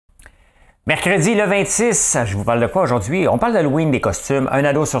Mercredi le 26, je vous parle de quoi aujourd'hui? On parle d'Halloween, des costumes. Un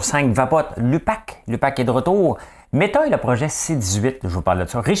ado sur 5 vapote. L'UPAC est de retour. Meta et le projet C18, je vous parle de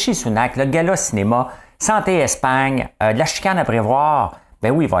ça. Rishi Sunak, le gala cinéma. Santé Espagne. De la chicane à prévoir.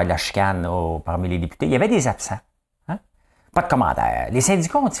 Ben oui, il va y avoir de la chicane parmi les députés. Il y avait des absents. Hein? Pas de commentaires. Les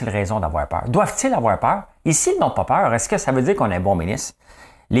syndicats ont-ils raison d'avoir peur? Doivent-ils avoir peur? Et s'ils n'ont pas peur, est-ce que ça veut dire qu'on a un bon ministre?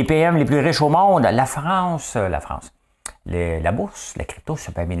 Les PM les plus riches au monde, la France. La bourse, la crypto,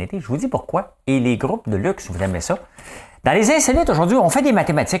 ça peut bien été. Je vous dis pourquoi. Et les groupes de luxe, vous aimez ça. Dans les insolites, aujourd'hui, on fait des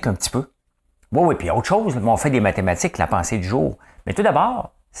mathématiques un petit peu. Oui, puis autre chose, on fait des mathématiques, la pensée du jour. Mais tout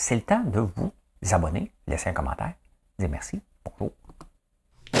d'abord, c'est le temps de vous abonner, laisser un commentaire, dire merci, bonjour.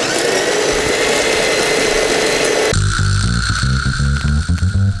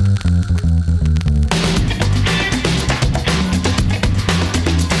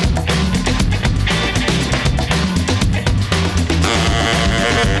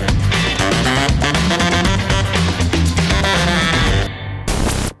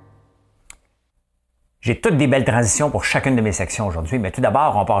 J'ai toutes des belles transitions pour chacune de mes sections aujourd'hui, mais tout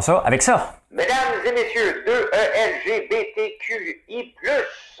d'abord, on part ça avec ça. Mesdames et messieurs, 2LGBTQI+,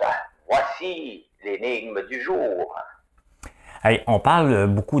 voici l'énigme du jour. Hey, on parle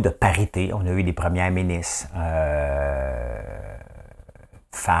beaucoup de parité. On a eu des premières ministres,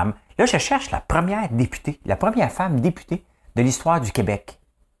 femmes. Là, je cherche la première députée, la première femme députée de l'histoire du Québec.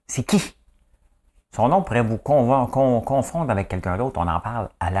 C'est qui? Son nom pourrait vous confondre avec quelqu'un d'autre. On en parle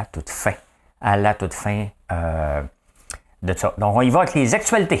à la toute fin. À la toute fin de ça. Donc, on y va avec les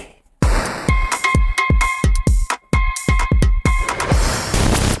actualités.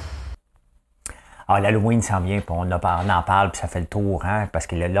 Ah, l'Halloween s'en vient, puis on en parle, puis ça fait le tour, hein, parce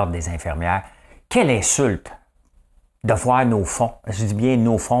qu'il y a l'ordre des infirmières. Quelle insulte de voir nos fonds. Je dis bien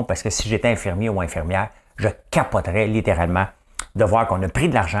nos fonds, parce que si j'étais infirmier ou infirmière, je capoterais littéralement de voir qu'on a pris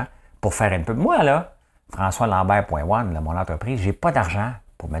de l'argent pour faire une pub. Moi, là, François Lambert.one, mon entreprise, j'ai pas d'argent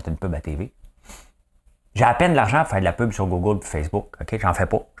pour mettre une pub à TV. J'ai à peine de l'argent pour faire de la pub sur Google et Facebook. OK? J'en fais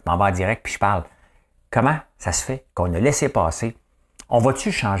pas. Je m'en vais en direct puis je parle. Comment ça se fait qu'on a laissé passer? On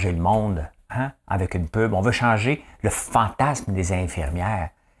va-tu changer le monde avec une pub? On veut changer le fantasme des infirmières.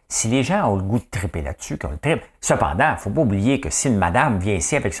 Si les gens ont le goût de triper là-dessus, qu'on le tripe. Cependant, il ne faut pas oublier que si une madame vient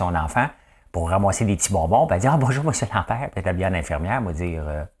ici avec son enfant pour ramasser des petits bonbons, puis elle dit « Ah, bonjour, monsieur Lambert », puis elle est habillée en infirmière, elle va dire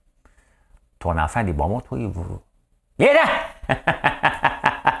 « Ton enfant a des bonbons, toi, vous... » Viens là!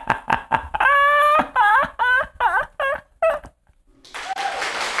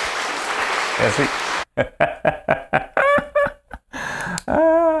 Merci.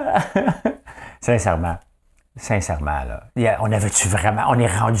 Sincèrement, là. On avait-tu vraiment... On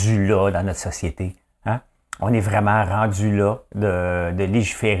est rendu là dans notre société. Hein? On est vraiment rendu là de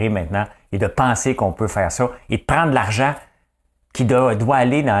légiférer maintenant et de penser qu'on peut faire ça et de prendre l'argent qui doit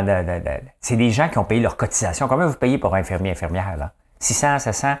aller dans... c'est des gens qui ont payé leur cotisation. Combien vous payez pour un infirmier, infirmière, là? 600,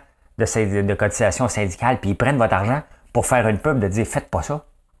 700 de cotisation syndicale, puis ils prennent votre argent pour faire une pub de dire « Faites pas ça ».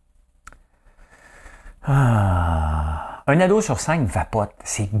 Un ado sur 5 vapote.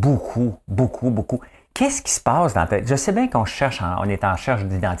 C'est beaucoup. Qu'est-ce qui se passe dans la tête? Je sais bien qu'on cherche, on est en recherche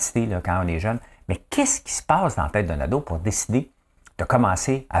d'identité là, quand on est jeune, mais qu'est-ce qui se passe dans la tête d'un ado pour décider de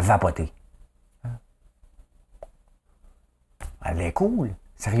commencer à vapoter? Ça a de l'air cool.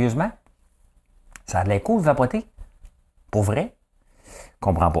 Sérieusement? Ça a de l'air cool, vapoter? Pour vrai?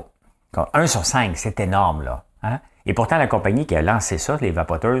 Comprends pas. 1 sur 5, c'est énorme, là. Hein? Et pourtant, la compagnie qui a lancé ça, les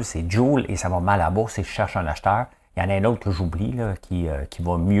vapoteuses, c'est Juul et ça va mal à la bourse et je cherche un acheteur. Il y en a un autre que j'oublie, là, qui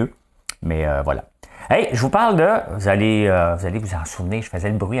va mieux. Mais voilà. Hey, je vous parle de... Vous allez vous en souvenir, je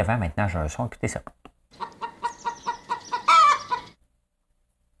faisais le bruit avant, maintenant j'ai un son. Écoutez ça.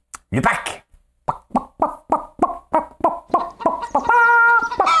 L'UPAC!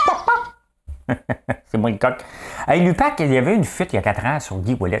 C'est moi le coq. Hey, l'UPAC, il y avait une fuite il y a 4 ans sur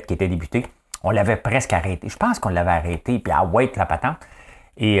Guy Ouellet qui était député. On l'avait presque arrêté. Je pense qu'on l'avait arrêté, puis à White la patente.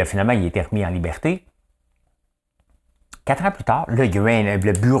 Et finalement, il a été remis en liberté. 4 ans plus tard, là, il y a eu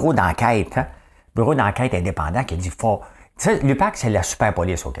le bureau d'enquête, bureau d'enquête indépendant qui a dit faut. Tu sais, l'UPAC, c'est la super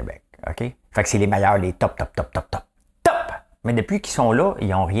police au Québec. OK? Fait que c'est les meilleurs, les top. Mais depuis qu'ils sont là, ils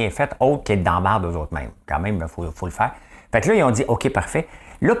n'ont rien fait autre qu'être dans la barre d'eux autres mêmes. Quand même, il faut le faire. Fait que là, ils ont dit OK, parfait.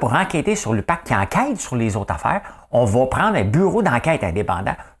 Là, pour enquêter sur l'UPAC qui enquête sur les autres affaires, on va prendre un bureau d'enquête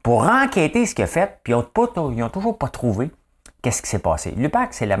indépendant pour enquêter ce qu'il a fait, puis ils n'ont toujours pas trouvé qu'est-ce qui s'est passé.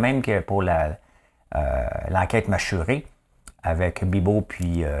 L'UPAC, c'est la même que pour l'enquête mâchurée avec Bibeau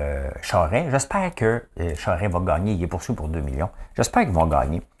puis Charest. J'espère que Charest va gagner. Il est poursuivi pour 2 millions. J'espère qu'ils vont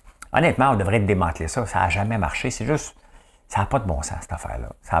gagner. Honnêtement, on devrait démanteler ça. Ça n'a jamais marché. C'est juste... Ça n'a pas de bon sens, cette affaire-là.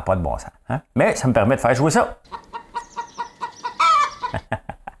 Ça n'a pas de bon sens. Hein? Mais ça me permet de faire jouer ça.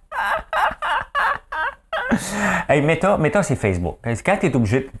 Hey, Meta, c'est Facebook. Quand tu es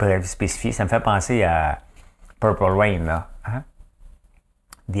obligé de spécifier, ça me fait penser à Purple Rain, là. Hein?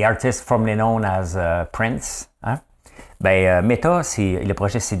 The artist formerly known as Prince. Hein? Meta, c'est le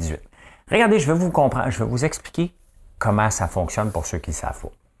projet C18. Regardez, je vais vous expliquer comment ça fonctionne pour ceux qui ne savent pas.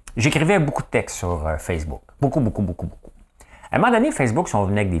 J'écrivais beaucoup de textes sur Facebook. Beaucoup. À un moment donné, Facebook sont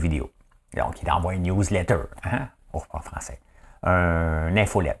venus avec des vidéos. Donc, ils envoient une newsletter, hein? En français. Un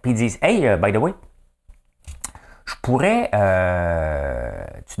infolette. Puis ils disent, hey, by the way, tu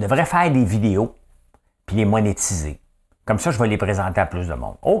devrais faire des vidéos puis les monétiser. Comme ça, je vais les présenter à plus de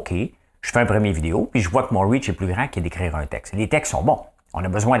monde. OK, je fais une première vidéo, puis je vois que mon reach est plus grand que d'écrire un texte. Les textes sont bons. On a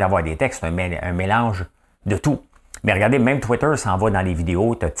besoin d'avoir des textes, un mélange de tout. Mais regardez, même Twitter s'en va dans les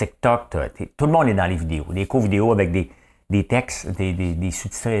vidéos, tu as TikTok, tout le monde est dans les vidéos. Des co-vidéos avec des textes, des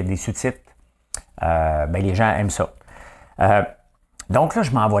sous-titres. Les gens aiment ça. Donc là,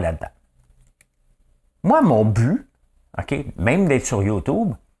 je m'en vais là-dedans. Moi, mon but, OK, même d'être sur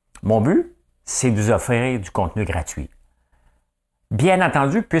YouTube, mon but, c'est de vous offrir du contenu gratuit. Bien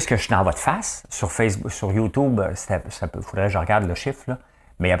entendu, puisque je suis dans votre face, sur Facebook, sur YouTube, il faudrait que je regarde le chiffre, là,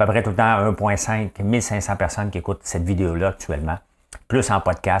 mais il y a à peu près tout le temps 1,5, 1500 personnes qui écoutent cette vidéo-là actuellement. Plus en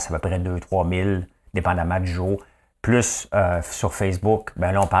podcast, à peu près 2-3 000, dépendamment du jour. Plus sur Facebook,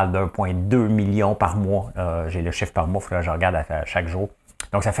 là, on parle d'1,2 million par mois. J'ai le chiffre par mois, il faudrait que je regarde chaque jour.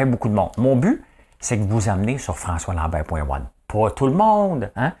 Donc, ça fait beaucoup de monde. Mon but, c'est que vous amenez sur françoislambert.one. Pas tout le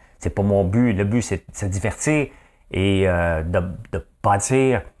monde, hein? C'est pas mon but. Le but, c'est de se divertir et de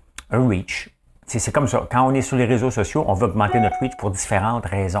bâtir un reach. C'est comme ça. Quand on est sur les réseaux sociaux, on veut augmenter notre reach pour différentes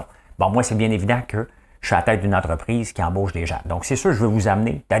raisons. Bon, moi, c'est bien évident que je suis à la tête d'une entreprise qui embauche des gens. Donc, c'est sûr, je veux vous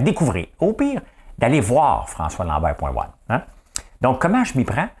amener à découvrir. Au pire, d'aller voir françoislambert.one. Hein? Donc, comment je m'y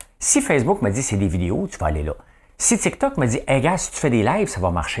prends? Si Facebook me dit c'est des vidéos, tu vas aller là. Si TikTok me dit, hey gars, si tu fais des lives, ça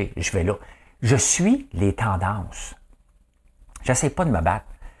va marcher, je vais là. Je suis les tendances. J'essaie pas de me battre.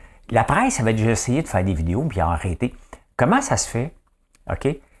 La presse avait déjà essayé de faire des vidéos puis arrêté. Comment ça se fait? OK?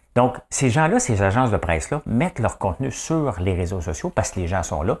 Donc, ces gens-là, ces agences de presse-là, mettent leur contenu sur les réseaux sociaux parce que les gens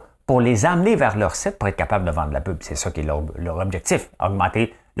sont là pour les amener vers leur site pour être capable de vendre la pub. C'est ça qui est leur objectif,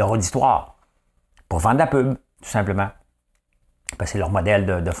 augmenter leur auditoire pour vendre la pub, tout simplement. Parce que c'est leur modèle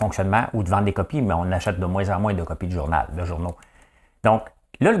de fonctionnement ou de vendre des copies, mais on achète de moins en moins de copies de journaux. Donc,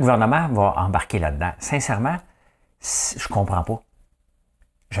 là, le gouvernement va embarquer là-dedans. Sincèrement, je comprends pas.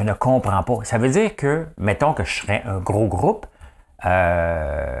 Je ne comprends pas. Ça veut dire que, mettons que je serais un gros groupe,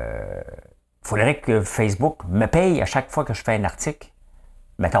 faudrait que Facebook me paye à chaque fois que je fais un article.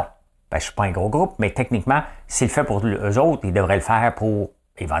 Mettons, je ne suis pas un gros groupe, mais techniquement, s'il le fait pour eux autres, ils devraient le faire pour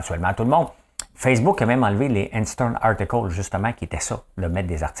éventuellement tout le monde. Facebook a même enlevé les Instant Articles, justement, qui étaient ça, de mettre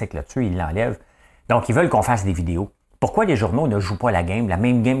des articles là-dessus, ils l'enlèvent. Donc, ils veulent qu'on fasse des vidéos. Pourquoi les journaux ne jouent pas la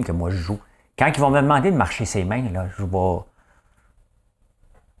même game que moi je joue? Quand ils vont me demander de marcher ses mains, là, je vais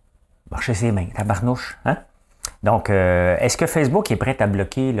marcher ses mains, tabarnouche, hein? Donc, est-ce que Facebook est prêt à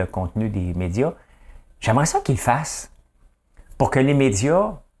bloquer le contenu des médias? J'aimerais ça qu'il le fasse pour que les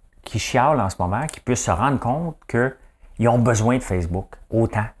médias qui chialent en ce moment, qui puissent se rendre compte qu'ils ont besoin de Facebook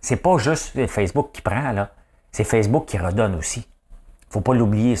autant. C'est pas juste Facebook qui prend, là. C'est Facebook qui redonne aussi. Faut pas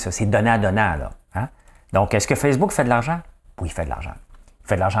l'oublier, ça. C'est donnant-donnant, là. Hein? Donc, est-ce que Facebook fait de l'argent? Oui, il fait de l'argent. Il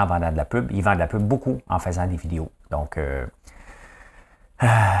fait de l'argent en vendant de la pub. Il vend de la pub beaucoup en faisant des vidéos. Donc, je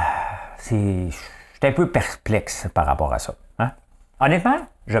suis un peu perplexe par rapport à ça. Hein? Honnêtement,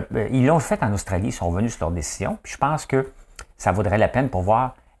 ils l'ont fait en Australie, ils sont venus sur leur décision, puis je pense que ça vaudrait la peine pour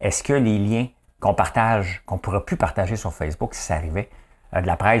voir est-ce que les liens qu'on partage, qu'on ne pourra plus partager sur Facebook si ça arrivait, de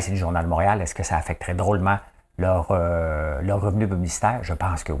la presse et du Journal de Montréal, est-ce que ça affecterait drôlement leur revenu publicitaire? Je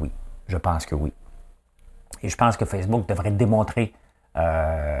pense que oui. Je pense que oui. Et je pense que Facebook devrait démontrer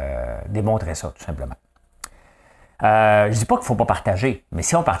ça, tout simplement. Je ne dis pas qu'il ne faut pas partager, mais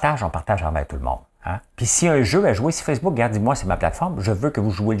si on partage envers tout le monde. Hein? Puis si un jeu à jouer, si Facebook, regarde, dis-moi, c'est ma plateforme, je veux que vous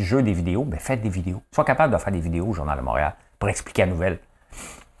jouez le jeu des vidéos, bien faites des vidéos. Sois capable de faire des vidéos au Journal de Montréal pour expliquer la nouvelle.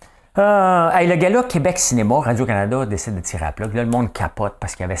 Le gars-là, Québec Cinéma, Radio-Canada décide de tirer à plat. Là, le monde capote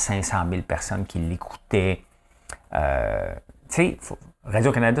parce qu'il y avait 500 000 personnes qui l'écoutaient.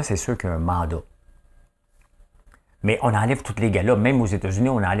 Radio-Canada, c'est sûr qu'il y a un mandat. Mais on enlève tous les galas. Même aux États-Unis,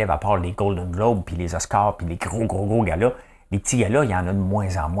 on enlève à part les Golden Globes, puis les Oscars, puis les gros galas. Les petits galas, il y en a de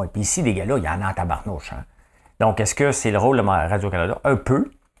moins en moins. Puis ici, des galas, il y en a en tabarnouche. Hein? Donc, est-ce que c'est le rôle de Radio-Canada? Un peu.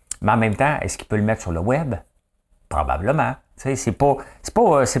 Mais en même temps, est-ce qu'il peut le mettre sur le web? Probablement. C'est pas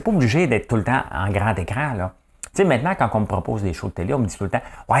obligé d'être tout le temps en grand écran. Là. Maintenant, quand on me propose des shows de télé, on me dit tout le temps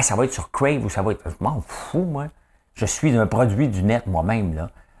 « Ouais, ça va être sur Crave ou ça va être... » Je m'en fous, moi. Je suis un produit du net moi-même, là.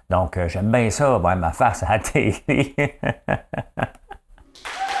 Donc, j'aime bien ça, voir ma face à la télé.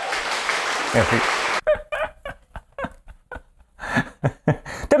 Merci.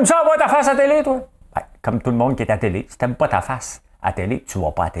 T'aimes ça avoir ta face à télé, toi? Ben, comme tout le monde qui est à télé. Si t'aimes pas ta face à télé, tu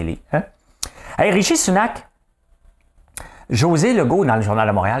vas pas à télé. Hein? Hey, Rishi Sunak, José Legault, dans le Journal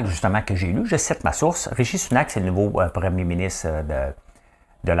de Montréal, justement, que j'ai lu, je cite ma source. Rishi Sunak, c'est le nouveau premier ministre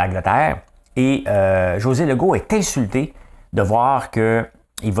de l'Angleterre. Et José Legault est insulté de voir que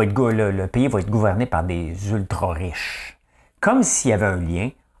le pays va être gouverné par des ultra-riches. Comme s'il y avait un lien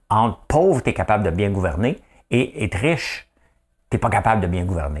entre pauvre, tu es capable de bien gouverner, et être riche, tu n'es pas capable de bien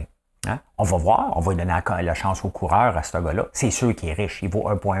gouverner. Hein? On va voir, on va donner la chance au coureur, à ce gars-là. C'est sûr qu'il est riche, il vaut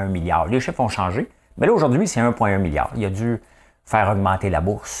 1,1 milliard. Les chiffres ont changé, mais là, aujourd'hui, c'est 1,1 milliard. Il a dû faire augmenter la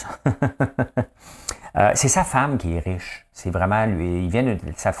bourse. C'est sa femme qui est riche. C'est vraiment lui.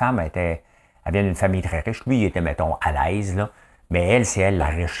 Sa femme elle vient d'une famille très riche. Lui, il était, mettons, à l'aise, là. Mais elle, c'est elle la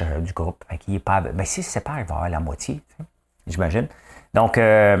riche du groupe. Fait qu'il est pas. Ben, s'il se sépare, il va avoir la moitié, j'imagine. Donc,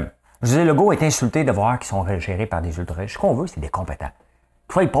 José Legault est insulté de voir qu'ils sont gérés par des ultra-riches. Ce qu'on veut, c'est des compétents.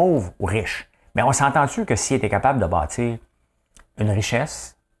 Qu'il soit pauvre ou riche. Mais on s'entend-tu que s'il était capable de bâtir une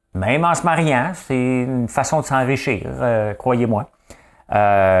richesse, même en se mariant, c'est une façon de s'enrichir, croyez-moi.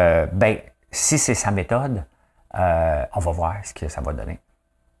 Ben, si c'est sa méthode, on va voir ce que ça va donner.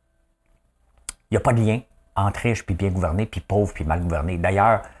 Il n'y a pas de lien entre riche puis bien gouverné, puis pauvre puis mal gouverné.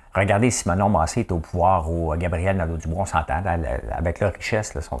 D'ailleurs, regardez si Manon Massé est au pouvoir ou Gabriel Nadeau-Dubois, on s'entend, avec leur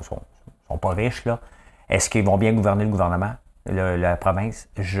richesse, ils ne sont pas riches. Là. Est-ce qu'ils vont bien gouverner le gouvernement, la province?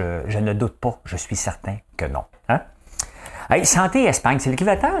 Je ne doute pas, je suis certain que non. Hein? Hey, Santé Espagne, c'est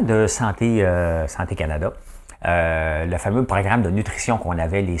l'équivalent de Santé Canada. Le fameux programme de nutrition qu'on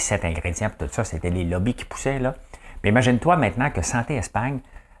avait, les 7 ingrédients, tout ça, c'était les lobbies qui poussaient. Là. Mais imagine-toi maintenant que Santé Espagne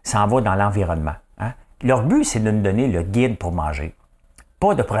s'en va dans l'environnement. Hein? Leur but, c'est de nous donner le guide pour manger.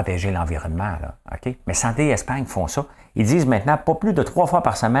 Pas de protéger l'environnement. Là, okay? Mais Santé Espagne font ça. Ils disent maintenant pas plus de 3 fois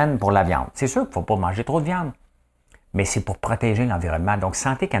par semaine pour la viande. C'est sûr qu'il ne faut pas manger trop de viande. Mais c'est pour protéger l'environnement. Donc,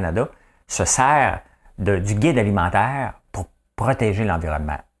 Santé Canada se sert du guide alimentaire pour protéger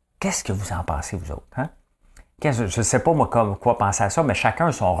l'environnement. Qu'est-ce que vous en pensez, vous autres? Hein? Je ne sais pas, moi, quoi penser à ça, mais chacun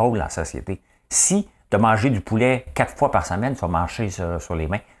a son rôle dans la société. Si de manger du poulet 4 fois par semaine, tu vas marcher sur les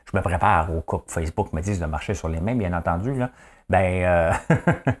mains. Je me prépare au cas que Facebook me dise de marcher sur les mains, bien entendu. Là. Ben,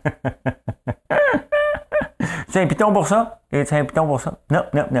 tu as un piton pour ça? Tu as un piton pour ça? Non.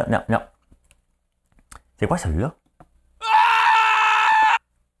 C'est quoi celui-là?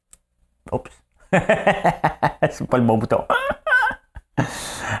 Oups. C'est pas le bon bouton.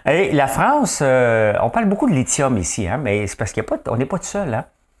 Et la France, on parle beaucoup de lithium ici, hein, mais c'est parce qu'on n'est pas tout seul. Hein.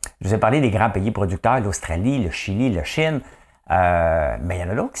 Je vous ai parlé des grands pays producteurs, l'Australie, le Chili, la Chine, mais il y en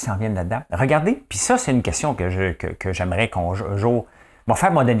a d'autres qui s'en viennent là-dedans. Regardez, puis ça, c'est une question que j'aimerais qu'on joue. Mon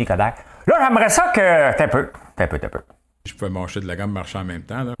frère m'a donné Coderre. Là, j'aimerais ça que... T'as un peu. Je pouvais manger de la gamme marcher en même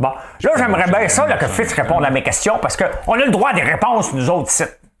temps. Là. Bon, là, j'aimerais bien ça, là, que Fitz réponde à mes questions, parce qu'on a le droit à des réponses, nous autres, ici.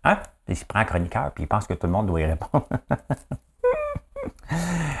 Hein? Il se prend un chroniqueur, puis il pense que tout le monde doit y répondre.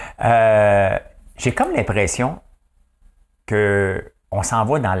 J'ai comme l'impression qu'on s'en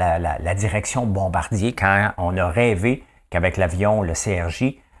va dans la direction Bombardier quand on a rêvé qu'avec l'avion, le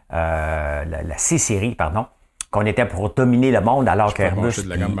CRJ, la C-Série, pardon, qu'on était pour dominer le monde alors qu'Airbus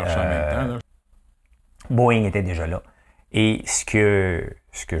Boeing était déjà là. Et ce que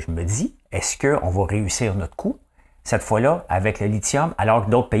je me dis, est-ce qu'on va réussir notre coup cette fois-là avec le lithium alors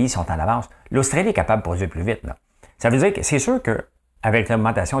que d'autres pays sont en avance? L'Australie est capable de produire plus vite. Là. Ça veut dire que c'est sûr qu'avec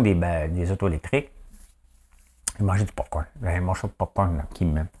l'augmentation des autos électriques, je vais manger du popcorn. Je vais manger du popcorn là, qui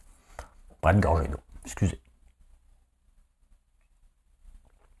me prend une gorgée d'eau. Excusez.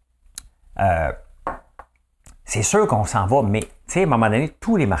 C'est sûr qu'on s'en va, mais tu sais, à un moment donné,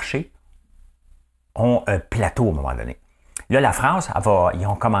 tous les marchés ont un plateau à un moment donné. Là, la France, ils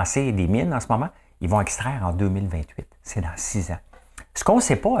ont commencé des mines en ce moment. Ils vont extraire en 2028. C'est dans 6 ans. Ce qu'on ne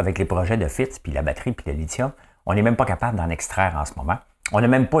sait pas avec les projets de Fitz, puis la batterie, puis le lithium, on n'est même pas capable d'en extraire en ce moment. On n'a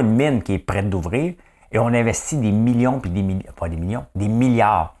même pas une mine qui est prête d'ouvrir et on investit des millions, puis des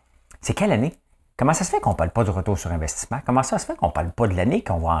milliards. C'est quelle année? Comment ça se fait qu'on ne parle pas du retour sur investissement? Comment ça se fait qu'on ne parle pas de l'année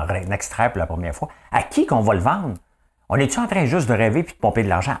qu'on va en extraire pour la première fois? À qui qu'on va le vendre? On est-tu en train juste de rêver puis de pomper de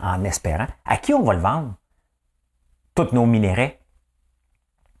l'argent en espérant? À qui on va le vendre? Tous nos minéraux.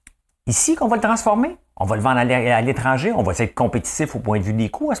 Ici qu'on va le transformer? On va le vendre à l'étranger? On va être compétitif au point de vue des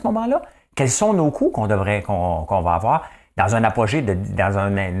coûts à ce moment-là? Quels sont nos coûts qu'on va avoir dans un apogée, dans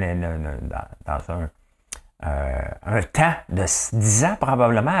un temps de 10 ans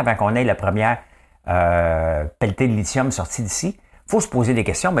probablement avant qu'on ait la première pelletée de lithium sortie d'ici? Il faut se poser des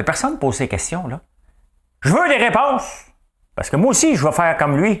questions, mais personne ne pose ces questions, là. Je veux des réponses! Parce que moi aussi, je vais faire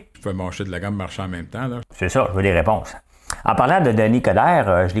comme lui. Je peux manger de la gamme marcher en même temps. Là. C'est ça, je veux des réponses. En parlant de Denis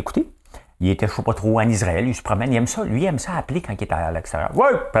Coderre, je l'ai écouté. Il était, je ne sais pas trop, en Israël. Il se promène. Il aime ça. Lui, il aime ça appeler quand il est à l'extérieur.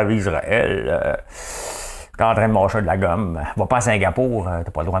 Ouais, par Israël. T'es en train de mâcher de la gomme. Va pas à Singapour.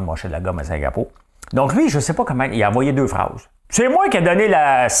 T'as pas le droit de mâcher de la gomme à Singapour. Donc, lui, je ne sais pas comment. Il a envoyé 2 phrases. C'est moi qui ai donné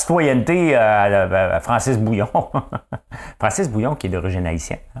la citoyenneté à Francis Bouillon. Francis Bouillon, qui est d'origine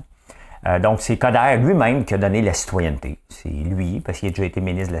haïtienne. Donc, c'est Coderre lui-même qui a donné la citoyenneté. C'est lui, parce qu'il a déjà été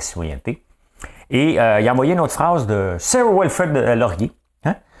ministre de la citoyenneté. Et il a envoyé une autre phrase de Sir Wilfrid Laurier.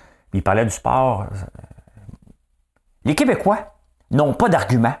 Hein? Il parlait du sport. Les Québécois n'ont pas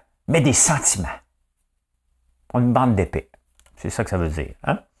d'arguments, mais des sentiments. On a une bande d'épais. C'est ça que ça veut dire.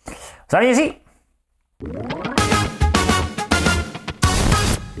 Hein? Ça vient ici.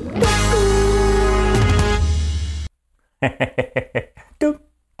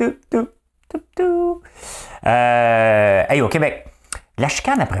 Hey, au Québec, la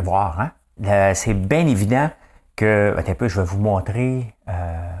chicane à prévoir, hein? C'est bien évident que. Attends un peu, je vais vous montrer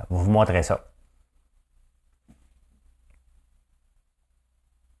ça.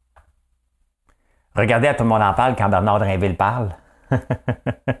 Regardez, à tout le monde en parle quand Bernard Drinville parle.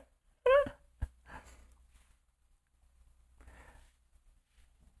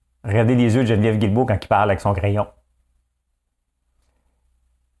 Regardez les yeux de Geneviève Guilbeault quand il parle avec son crayon.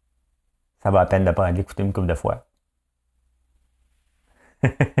 Ça va à peine de pas l'écouter une couple de fois.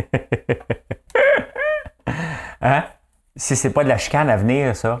 Hein? Si c'est pas de la chicane à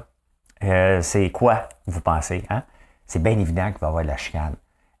venir, ça, c'est quoi, vous pensez? Hein? C'est bien évident qu'il va y avoir de la chicane.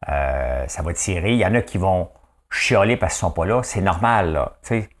 Ça va tirer. Il y en a qui vont chialer parce qu'ils ne sont pas là. C'est normal, là.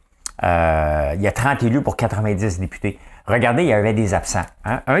 Il y a 30 élus pour 90 députés. Regardez, il y avait des absents.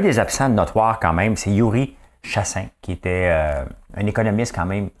 Hein? Un des absents notoires, quand même, c'est Yuri Chassin, qui était un économiste quand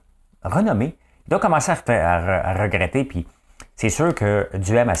même renommé. Il doit commencer à regretter, puis c'est sûr que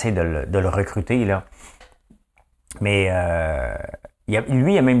Duhem essaie de le recruter, là. Mais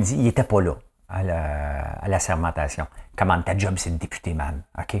lui, il a même dit qu'il n'était pas là à la sermentation. Comment ta job, c'est de député, man.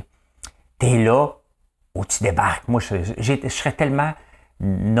 OK? T'es là, où tu débarques. Moi, je serais tellement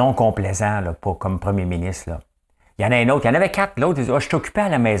non complaisant, là, pas comme premier ministre, là. Il y en a un autre, il y en avait 4. L'autre, il dit, je suis occupé à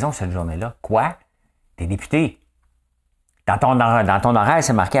la maison cette journée-là. Quoi? T'es député. Dans ton horaire,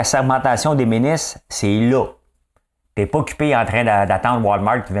 c'est marqué assermentation des ministres, c'est là. T'es pas occupé en train d'attendre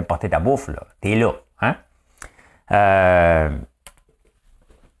Walmart qui vient porter ta bouffe, là. T'es là. Hein?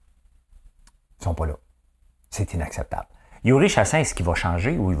 Ils sont pas là. C'est inacceptable. Yuri Chassin, est-ce qu'il va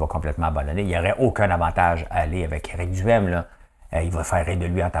changer ou il va complètement abandonner? Il n'y aurait aucun avantage à aller avec Éric Duhem, là. Il va faire rire de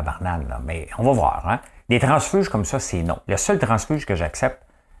lui en tabarnane, là. Mais on va voir. Hein? Des transfuges comme ça, c'est non. Le seul transfuge que j'accepte,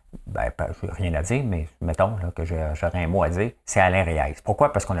 je n'ai rien à dire, mais mettons là, que j'aurais un mot à dire, c'est Alain Reyes.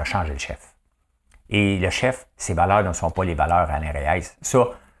 Pourquoi? Parce qu'on a changé le chef. Et le chef, ses valeurs ne sont pas les valeurs Alain Reyes. Ça,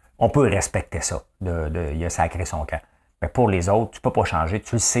 on peut respecter ça. Il a sacré son camp. Mais pour les autres, tu ne peux pas changer.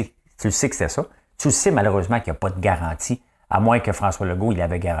 Tu le sais. Tu le sais que c'est ça. Tu le sais malheureusement qu'il n'y a pas de garantie, à moins que François Legault, il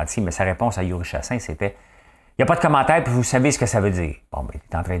avait garanti. Mais sa réponse à Yuri Chassin, c'était il n'y a pas de commentaire, puis vous savez ce que ça veut dire. Bon, ben, il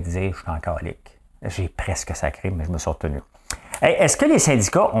est en train de dire, je suis en colique. J'ai presque sacré, mais je me suis retenu. Hey, est-ce que les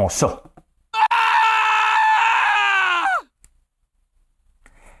syndicats ont ça?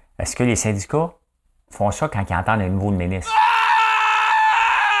 Est-ce que les syndicats font ça quand ils entendent un nouveau ministre?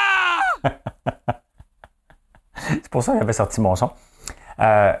 C'est pour ça que j'avais sorti mon son. Tu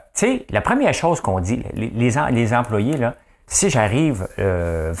sais, la première chose qu'on dit, les employés, là, si j'arrive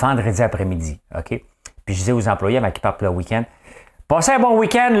vendredi après-midi, OK? Puis je dis aux employés avant qu'ils partent le week-end, passez un bon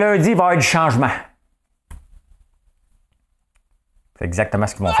week-end, lundi, il va y avoir du changement. C'est exactement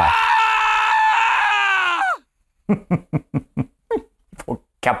ce qu'ils vont faire. Il faut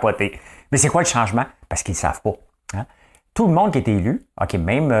capoter. Mais c'est quoi le changement? Parce qu'ils ne savent pas. Hein? Tout le monde qui est élu, OK,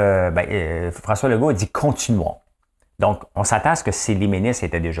 même François Legault a dit continuons. Donc, on s'attend à ce que si les ministres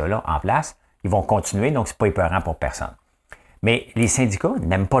étaient déjà là, en place, ils vont continuer, donc c'est pas épeurant pour personne. Mais les syndicats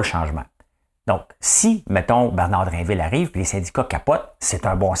n'aiment pas le changement. Donc, si, mettons, Bernard Drinville arrive et les syndicats capotent, c'est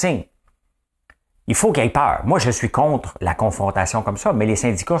un bon signe. Il faut qu'il y ait peur. Moi, je suis contre la confrontation comme ça, mais les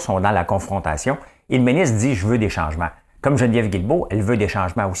syndicats sont dans la confrontation et le ministre dit « je veux des changements ». Comme Geneviève Guilbeault, elle veut des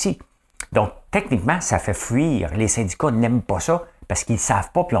changements aussi. Donc, techniquement, ça fait fuir. Les syndicats n'aiment pas ça parce qu'ils ne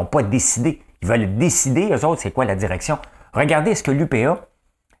savent pas et ils n'ont pas décidé. Ils veulent décider, eux autres, c'est quoi la direction. Regardez, est-ce que l'UPA,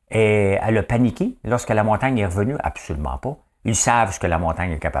 elle a paniqué lorsque la montagne est revenue? Absolument pas. Ils savent ce que la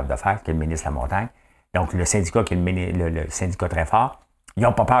montagne est capable de faire, qui est le ministre de la montagne. Donc, le syndicat qui est le syndicat très fort, ils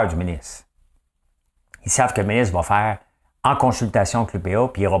n'ont pas peur du ministre. Ils savent que le ministre va faire en consultation avec l'UPA,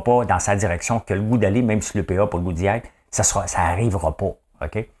 puis il n'ira pas dans sa direction qu'il a le goût d'aller, même si l'UPA n'a pas le goût d'y être. Ça n'arrivera pas.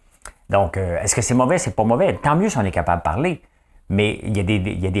 OK? Donc, est-ce que c'est mauvais? C'est pas mauvais. Tant mieux si on est capable de parler. Mais il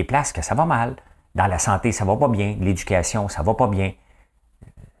y a des places que ça va mal. Dans la santé, ça va pas bien. L'éducation, ça va pas bien.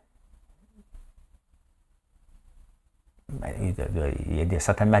 il y a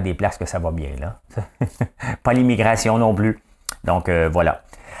certainement des places que ça va bien, là. Pas l'immigration non plus. Donc, voilà.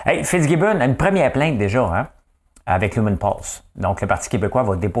 Hey, Fitzgibbon a une première plainte déjà, hein, avec Human Pulse. Donc, le Parti québécois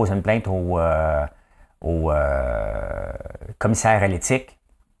va déposer une plainte au commissaire à l'éthique.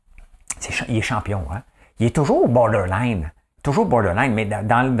 Il est champion, hein. Il est toujours borderline. Toujours borderline, mais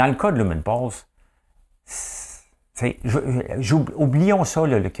dans le cas de Human Pulse, oublions ça,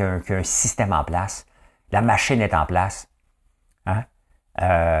 qu'il y a un système en place. La machine est en place. Hein?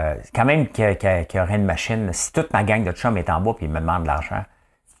 Quand même qu'il y aurait une machine, si toute ma gang de chums est en bas et il me demande de l'argent,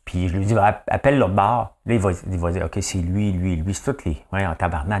 puis je lui dis, appelle l'autre bar, là, il va dire, OK, c'est lui, c'est tous les. Ouais, en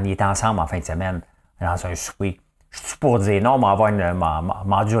tabarnak, ils étaient ensemble en fin de semaine, dans un souper. Je suis pour dire non,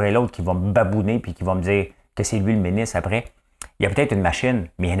 m'endurer l'autre qui va me babouner puis qui va me dire que c'est lui le ministre après. Il y a peut-être une machine,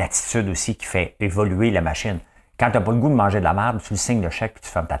 mais il y a une attitude aussi qui fait évoluer la machine. Quand tu n'as pas le goût de manger de la merde, tu le signes de chèque puis tu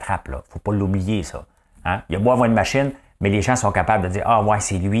fermes ta trappe. Il ne faut pas l'oublier, ça. Hein? Il y a beau avoir une machine, mais les gens sont capables de dire, ah ouais,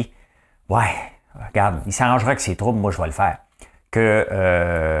 c'est lui. Ouais, regarde, il s'arrangera que c'est trouble, moi je vais le faire.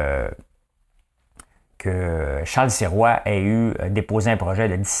 Que Charles Sirois ait déposé un projet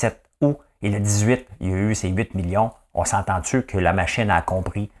le 17 août et le 18, il y a eu ses 8 millions. On s'entend-tu que la machine a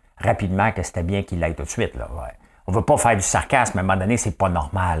compris rapidement que c'était bien qu'il l'aille tout de suite, là? Ouais. On ne veut pas faire du sarcasme, à un moment donné, c'est pas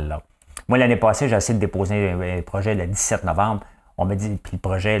normal, là. Moi, l'année passée, j'ai essayé de déposer un projet le 17 novembre. On m'a dit, puis le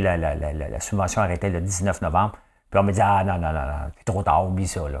projet, la subvention arrêtait le 19 novembre. Puis on m'a dit, ah non, c'est trop tard, oublie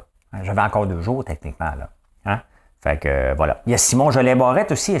ça, là. J'avais encore 2 jours, techniquement, là. Hein? Fait que, voilà. Il y a Simon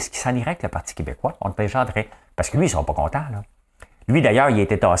Jolet-Barrette aussi. Est-ce qu'il s'en irait avec le Parti québécois? On te présenterait. Parce que lui, ils ne sont pas contents, là. Lui, d'ailleurs, il a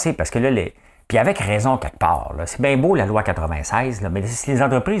été tassé parce que là, puis avec raison quelque part, là. C'est bien beau, la loi 96, là, mais si les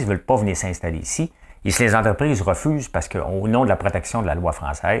entreprises ne veulent pas venir s'installer ici, et si les entreprises refusent parce qu'au nom de la protection de la loi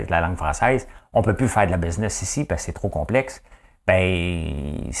française, de la langue française, on ne peut plus faire de la business ici parce que c'est trop complexe, bien,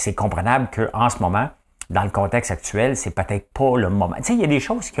 c'est comprenable qu'en ce moment, dans le contexte actuel, c'est peut-être pas le moment. Tu sais, il y a des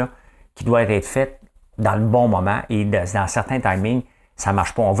choses qui doivent être faites dans le bon moment et dans certains timings, ça ne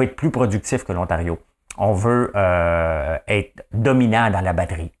marche pas. On veut être plus productif que l'Ontario. On veut être dominant dans la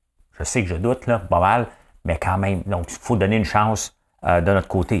batterie. Je sais que je doute, là, pas mal, mais quand même. Donc, il faut donner une chance de notre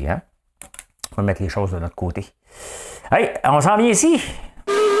côté. Hein? On va mettre les choses de notre côté. Hey, on s'en vient ici.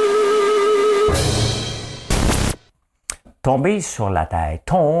 Tomber sur la tête.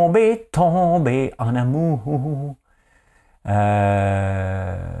 Tomber en amour.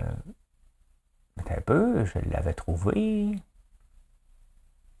 Attends un peu, je l'avais trouvé.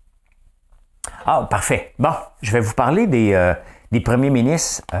 Ah, parfait. Bon, je vais vous parler des premiers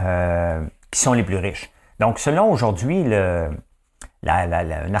ministres qui sont les plus riches. Donc, selon aujourd'hui,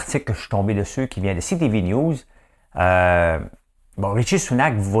 un article que je suis tombé dessus qui vient de CTV News, Rishi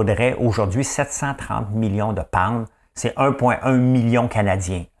Sunak vaudrait aujourd'hui 730 millions de pounds. C'est 1,1 million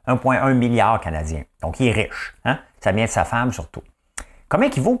canadien. 1,1 milliard canadien. Donc, il est riche. Hein? Ça vient de sa femme, surtout. Combien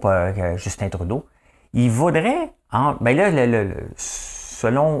il vaut Justin Trudeau? Il vaudrait,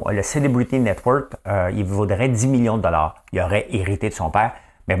 selon le Celebrity Network, il vaudrait 10 millions de dollars. Il aurait hérité de son père.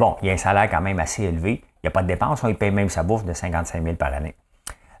 Mais bon, il a un salaire quand même assez élevé. Il n'y a pas de dépenses. Il paye même sa bouffe de 55 000 par année.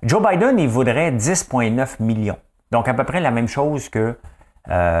 Joe Biden, il vaudrait 10,9 millions. Donc, à peu près la même chose que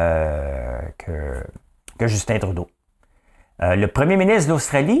Justin Trudeau. Le premier ministre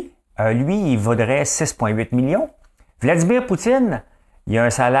d'Australie, lui, il vaudrait 6,8 millions. Vladimir Poutine, il a un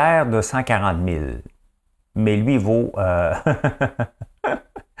salaire de 140 000. Mais lui, il vaut, il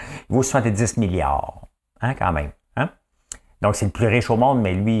vaut 70 milliards. Hein, quand même. Hein? Donc, c'est le plus riche au monde,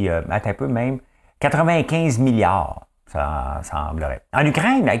 mais lui, attends un peu même, 95 milliards, ça semblerait. En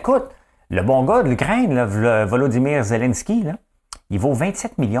Ukraine, écoute, le bon gars de l'Ukraine, là, Volodymyr Zelensky, là, il vaut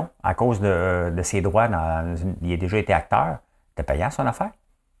 27 millions à cause de ses droits. Il a déjà été acteur. C'était payant son affaire.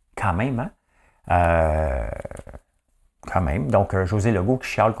 Quand même, hein? Quand même. Donc, José Legault qui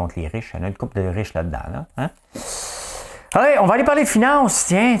chiale contre les riches. Il y en a une couple de riches là-dedans. Là, hein? Allez, on va aller parler de finances.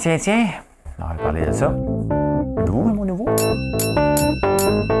 Tiens. On va parler de ça. D'où mon nouveau?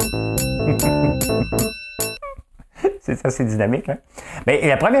 C'est assez dynamique. Hein? Mais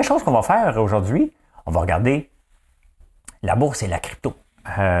la première chose qu'on va faire aujourd'hui, on va regarder la bourse et la crypto.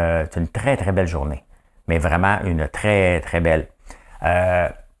 C'est une très, très belle journée. Mais vraiment une très, très belle.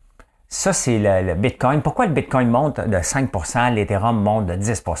 Ça, c'est le Bitcoin. Pourquoi le Bitcoin monte de 5%, l'Ethereum monte de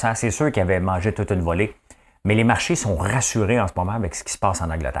 10%? C'est sûr qu'ils avaient mangé toute une volée. Mais les marchés sont rassurés en ce moment avec ce qui se passe en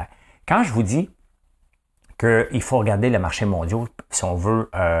Angleterre. Quand je vous dis qu'il faut regarder le marché mondial, si on veut,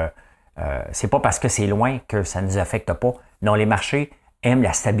 c'est pas parce que c'est loin que ça ne nous affecte pas. Non, les marchés aiment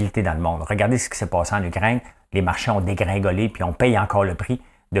la stabilité dans le monde. Regardez ce qui s'est passé en Ukraine. Les marchés ont dégringolé, puis on paye encore le prix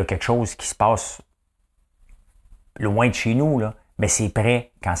de quelque chose qui se passe loin de chez nous, là. Mais c'est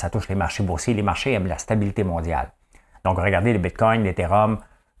prêt quand ça touche les marchés boursiers. Les marchés aiment la stabilité mondiale. Donc, regardez le Bitcoin, l'Ethereum,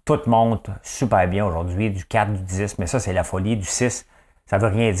 tout monte super bien aujourd'hui, du 4, du 10, mais ça, c'est la folie, du 6, ça ne veut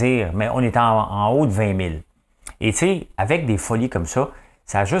rien dire, mais on est en haut de 20 000. Et tu sais, avec des folies comme ça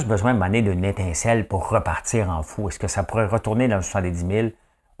a juste besoin de m'amener d'une étincelle pour repartir en fou. Est-ce que ça pourrait retourner dans le 70 000?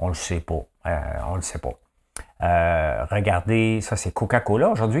 On ne le sait pas. On le sait pas. Regardez, ça c'est Coca-Cola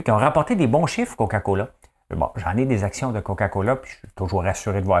aujourd'hui, qui ont rapporté des bons chiffres, Coca-Cola. Bon, j'en ai des actions de Coca-Cola, puis je suis toujours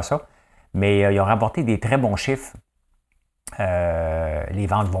rassuré de voir ça. Mais ils ont rapporté des très bons chiffres. Les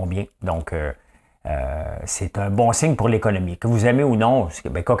ventes vont bien. Donc, c'est un bon signe pour l'économie. Que vous aimez ou non,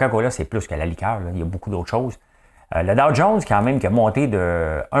 ben Coca-Cola, c'est plus que la liqueur. Là. Il y a beaucoup d'autres choses. Le Dow Jones, quand même, qui a monté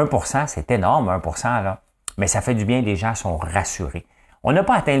de 1%, c'est énorme, 1%, là. Mais ça fait du bien, les gens sont rassurés. On n'a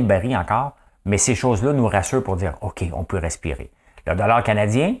pas atteint le baril encore, mais ces choses-là nous rassurent pour dire, OK, on peut respirer. Le dollar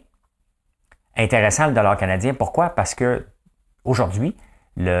canadien, intéressant le dollar canadien. Pourquoi? Parce que aujourd'hui,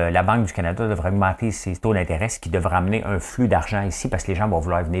 la Banque du Canada devrait augmenter ses taux d'intérêt, ce qui devrait amener un flux d'argent ici parce que les gens vont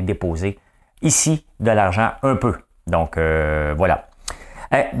vouloir venir déposer ici de l'argent un peu. Donc, voilà.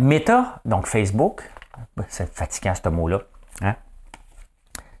 Meta, donc Facebook, c'est fatigant ce mot-là, hein,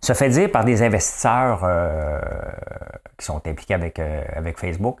 se fait dire par des investisseurs qui sont impliqués avec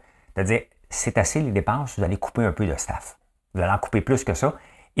Facebook, de dire, c'est assez les dépenses, vous allez couper un peu de staff. Vous allez en couper plus que ça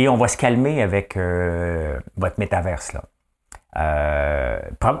et on va se calmer avec votre métaverse, là.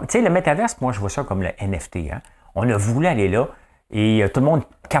 Tu sais, le métaverse, moi, je vois ça comme le NFT. Hein. On a voulu aller là et tout le monde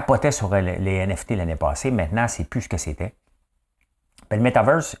capotait sur les NFT l'année passée. Maintenant, c'est plus ce que c'était. Ben, le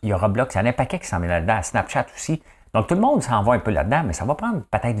métaverse, il y a Roblox, il y en a un paquet qui s'en met là-dedans, Snapchat aussi. Donc, tout le monde s'en va un peu là-dedans, mais ça va prendre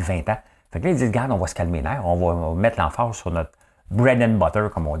peut-être 20 ans. Fait que là, ils disent, regarde, on va se calmer l'air, on va mettre l'emphase sur notre bread and butter,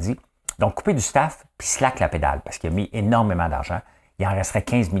 comme on dit. Donc, couper du staff, puis slack la pédale, parce qu'il a mis énormément d'argent. Il en resterait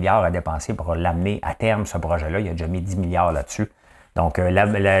 15 milliards à dépenser pour l'amener à terme, ce projet-là. Il a déjà mis 10 milliards là-dessus. Donc,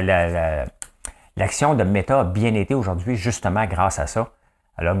 l'action de Meta a bien été aujourd'hui, justement, grâce à ça.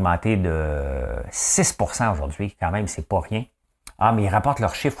 Elle a augmenté de 6 % aujourd'hui. Quand même, c'est pas rien. Ah, mais ils rapportent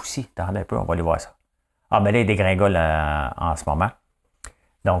leurs chiffres aussi. Attendez un peu, on va aller voir ça. Ah, mais là, il dégringole en ce moment.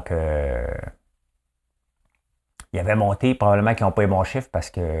 Donc, il avait monté, probablement qu'ils n'ont pas eu mon chiffre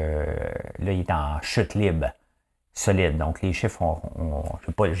parce que là, il est en chute libre, solide. Donc, les chiffres,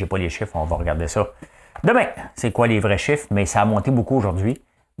 j'ai pas les chiffres, on va regarder ça demain. C'est quoi les vrais chiffres? Mais ça a monté beaucoup aujourd'hui.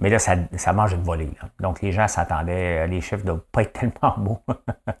 Mais là, ça mange une volée. Là. Donc, les gens s'attendaient, les chiffres ne doivent pas être tellement beaux.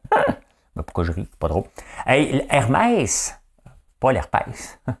 Mais pourquoi je ris? Pas trop. Hey, Hermès, pas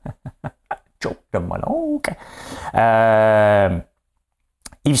l'herpès. Joke de molonque.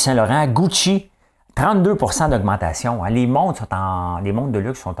 Yves Saint-Laurent, Gucci, 32 % d'augmentation. Les montres de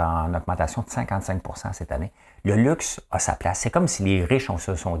luxe sont en augmentation de 55 % cette année. Le luxe a sa place. C'est comme si les riches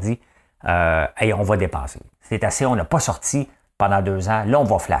se sont dit hey, on va dépenser. C'est assez, on n'a pas sorti pendant 2 ans. Là, on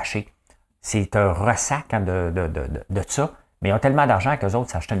va flasher. C'est un ressac hein, de ça. Mais ils ont tellement d'argent qu'eux autres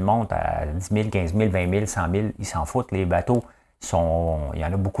s'achètent une montre à 10 000, 15 000, 20 000, 100 000. Ils s'en foutent. Les bateaux, il y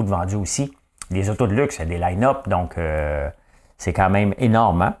en a beaucoup de vendus aussi. Les autos de luxe, il y a des line-up. Donc, c'est quand même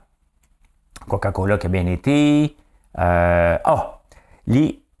énorme. Hein? Coca-Cola qui a bien été.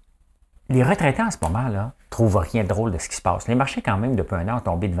 Les retraités en ce moment, là, trouvent rien de drôle de ce qui se passe. Les marchés, quand même, depuis un an, ont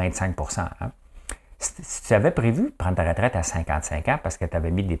tombé de 25 %. Hein? Si tu avais prévu de prendre ta retraite à 55 ans parce que tu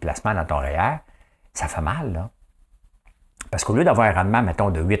avais mis des placements dans ton REER, ça fait mal, là. Parce qu'au lieu d'avoir un rendement, mettons,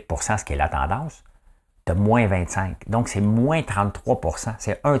 de 8 %, ce qui est la tendance, tu as moins 25 %. Donc, c'est moins 33 %.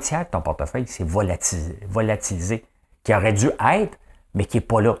 C'est un tiers de ton portefeuille, c'est volatilisé, qui aurait dû être, mais qui n'est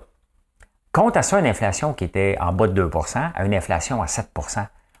pas là. Compte à ça une inflation qui était en bas de 2 % à une inflation à 7 %.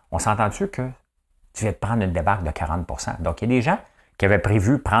 On s'entend-tu que tu viens de prendre une débarque de 40 %? Donc, il y a des gens qui avaient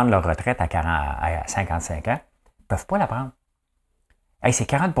prévu prendre leur retraite à 55 ans ne peuvent pas la prendre. Hey, c'est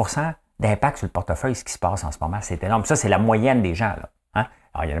 40 % d'impact sur le portefeuille, ce qui se passe en ce moment. C'est énorme. Ça, c'est la moyenne des gens. Là. Hein?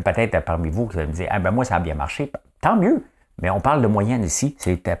 Alors, il y en a peut-être parmi vous qui vont me dire ah, ben moi, ça a bien marché. Tant mieux. Mais on parle de moyenne ici.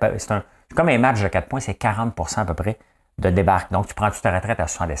 C'est comme un match de 4 points, c'est 40 % à peu près de débarque. Donc, tu prends ta retraite à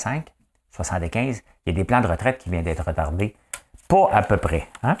 65, 75, il y a des plans de retraite qui viennent d'être retardés. Pas à peu près.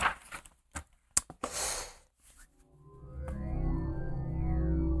 Hein?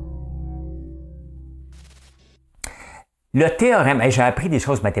 Le théorème, j'ai appris des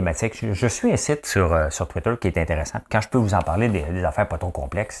choses mathématiques. Je suis un site sur Twitter qui est intéressant. Quand je peux vous en parler des affaires pas trop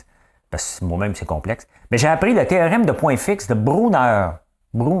complexes, parce que moi-même c'est complexe. Mais j'ai appris le théorème de point fixe de Brouwer.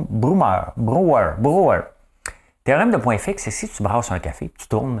 Théorème de point fixe, c'est si tu brasses un café, tu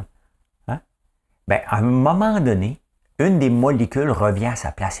tournes, hein? Ben, à un moment donné, une des molécules revient à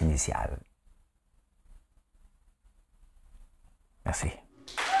sa place initiale. Merci.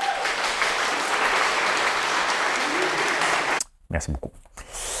 Merci beaucoup.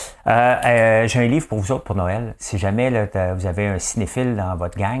 J'ai un livre pour vous autres pour Noël. Si jamais là, vous avez un cinéphile dans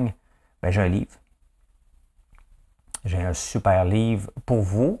votre gang, ben, j'ai un livre. J'ai un super livre pour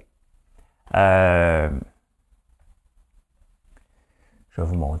vous. Je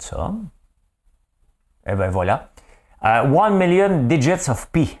vous montre ça. Et bien voilà. 1 Million Digits of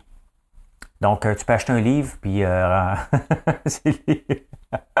Pi. Donc, tu peux acheter un livre, puis...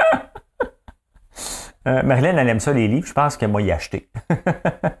 Marilyn, elle aime ça, les livres. Je pense qu'elle m'a y acheté.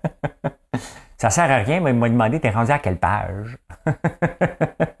 Ça sert à rien, mais il m'a demandé, t'es rendu à quelle page?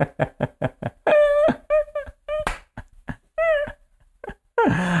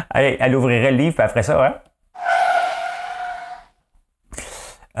 Allez, elle ouvrirait le livre, puis après ça, hein?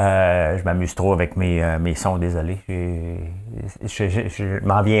 Je m'amuse trop avec mes sons, désolé. Je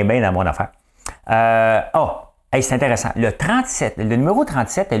m'en viens bien dans mon affaire. Hey, c'est intéressant. Le numéro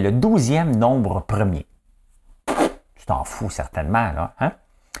 37 est le 12e nombre premier. Tu t'en fous certainement, là. Hein?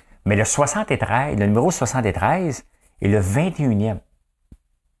 Mais le numéro 73 est le 21e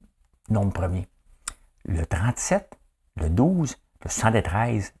nombre premier. Le 37, le 12, le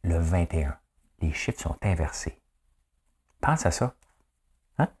 73, le 21. Les chiffres sont inversés. Pense à ça.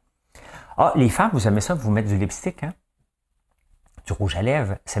 Hein? Les femmes, vous aimez ça, vous mettre du lipstick, hein? Du rouge à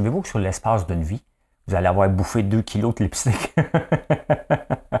lèvres. Savez-vous que sur l'espace d'une vie, vous allez avoir bouffé 2 kilos de lipstick?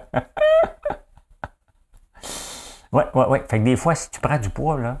 Ouais. Fait que des fois, si tu prends du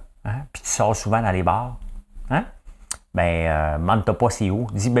poids, là, hein, puis tu sors souvent dans les bars, hein, ben, demande-toi pas c'est où.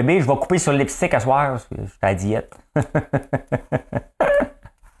 Dis, bébé, je vais couper sur le lipstick à soir, je suis à la diète.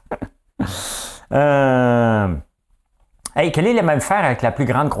 Hey, quel est le mammifère avec la plus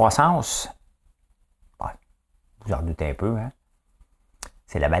grande croissance? Ouais, vous en doutez un peu, hein?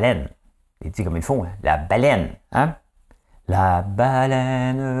 C'est la baleine. Il dit comme il faut, hein? La baleine, hein? La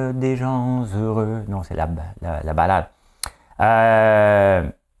baleine des gens heureux. Non, c'est la balade.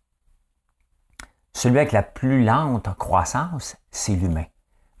 Celui avec la plus lente croissance, c'est l'humain.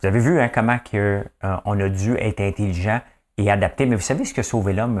 Vous avez vu hein, comment on a dû être intelligent et adapté. Mais vous savez ce qui a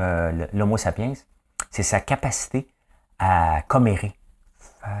sauvé l'homme, l'homo sapiens? C'est sa capacité à commérer.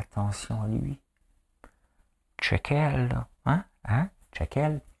 Fais attention à lui. Check elle, là. Hein? Check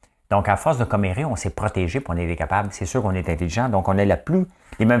elle. Donc, à force de commérer, on s'est protégé et on est capable. C'est sûr qu'on est intelligent. Donc, on a les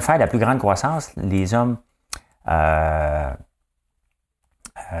mammifères la plus grande croissance, les hommes,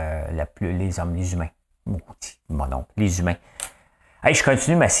 les humains. Mon oncle, les humains. Hey, je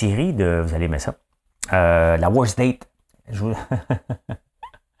continue ma série de, vous allez aimer ça, la worst date.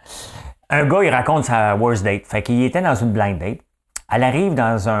 Un gars, il raconte sa worst date. Fait qu'il était dans une blind date. Elle arrive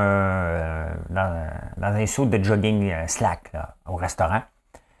dans un saut de jogging slack là, au restaurant.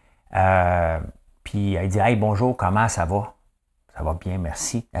 Puis elle dit « Hey, bonjour, comment ça va? » « Ça va bien,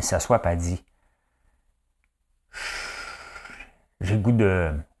 merci. » Elle s'assoit et elle dit « J'ai le goût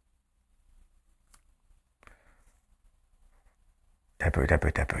de... » T'as peu. J'ai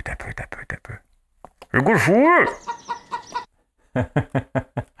le goût de jouer!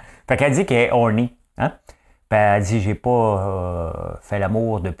 Fait qu'elle dit qu'elle est horny. Hein? Puis elle dit « J'ai pas fait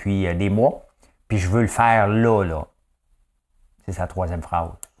l'amour depuis des mois, puis je veux le faire là. » C'est sa troisième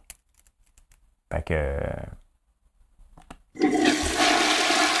phrase. Fait que... Il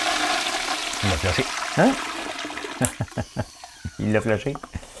l'a flashé. Hein? Il l'a flashé.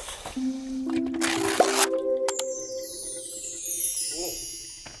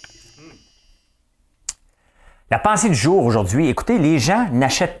 La pensée du jour aujourd'hui. Écoutez, les gens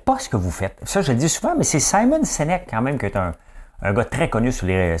n'achètent pas ce que vous faites. Ça, je le dis souvent, mais c'est Simon Sinek quand même qui est un gars très connu sur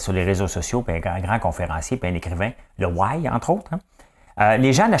les réseaux sociaux, puis un grand conférencier, puis un écrivain, le Why, entre autres. Hein?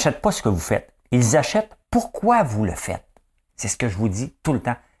 Les gens n'achètent pas ce que vous faites. Ils achètent pourquoi vous le faites. C'est ce que je vous dis tout le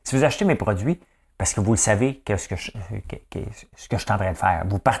temps. Si vous achetez mes produits, parce que vous le savez ce que je suis en train de faire.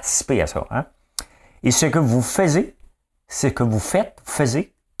 Vous participez à ça. Hein? Et ce que vous faisiez,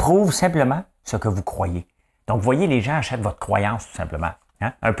 prouve simplement ce que vous croyez. Donc, vous voyez, les gens achètent votre croyance, tout simplement.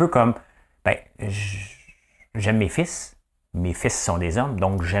 Hein? Un peu comme, j'aime mes fils. Mes fils sont des hommes,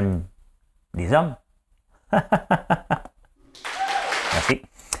 donc j'aime les hommes. Merci.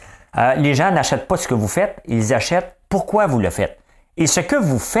 Les gens n'achètent pas ce que vous faites, ils achètent pourquoi vous le faites. Et ce que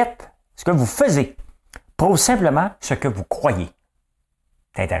vous faites, ce que vous faisiez, prouve simplement ce que vous croyez.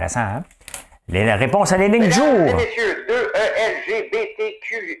 C'est intéressant, hein? La réponse à l'énigme du jour. Mesdames et messieurs,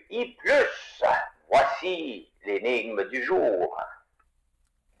 LGBTQI+, voici l'énigme du jour.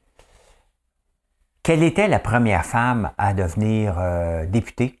 Quelle était la première femme à devenir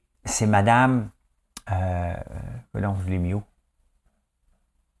députée? C'est Madame... non, je l'ai mis où?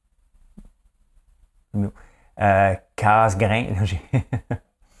 Casgrain.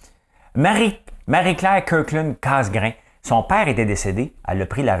 Marie-Claire Kirkland Casgrain. Son père était décédé. Elle a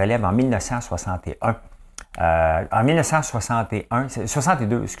pris la relève en 1961. En 1961,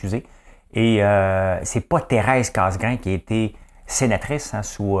 62, excusez. Et c'est pas Thérèse Casgrain qui a été sénatrice hein,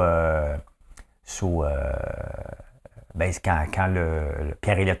 quand le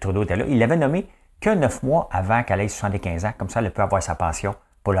Pierre-Éliott Trudeau était là. Il l'avait nommé que 9 mois avant qu'elle ait 75 ans. Comme ça, elle peut avoir sa pension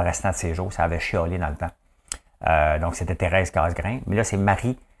pour le restant de ses jours. Ça avait chiolé dans le temps. Donc, c'était Thérèse Casgrain. Mais là, c'est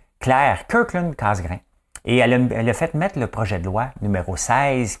Marie-Claire Kirkland Casgrain. Et elle a fait mettre le projet de loi numéro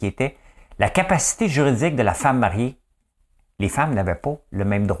 16 qui était la capacité juridique de la femme mariée. Les femmes n'avaient pas le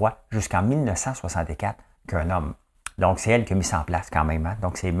même droit jusqu'en 1964 qu'un homme. Donc, c'est elle qui a mis ça en place quand même. Hein?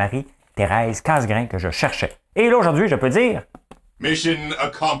 Donc, c'est Marie-Thérèse Casgrain que je cherchais. Et là, aujourd'hui, je peux dire... Mission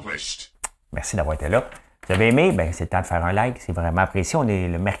accomplished. Merci d'avoir été là. Vous avez aimé? Ben, c'est le temps de faire un like. C'est vraiment apprécié. On est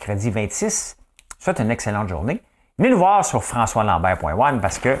le mercredi 26. Souhaite une excellente journée. Venez nous voir sur françoislambert.one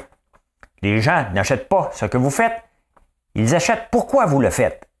parce que les gens n'achètent pas ce que vous faites. Ils achètent pourquoi vous le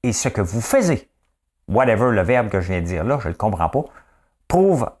faites. Et ce que vous faisiez, whatever le verbe que je viens de dire là, je ne le comprends pas,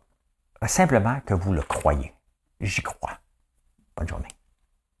 prouve simplement que vous le croyez. J'y crois. Bonne journée.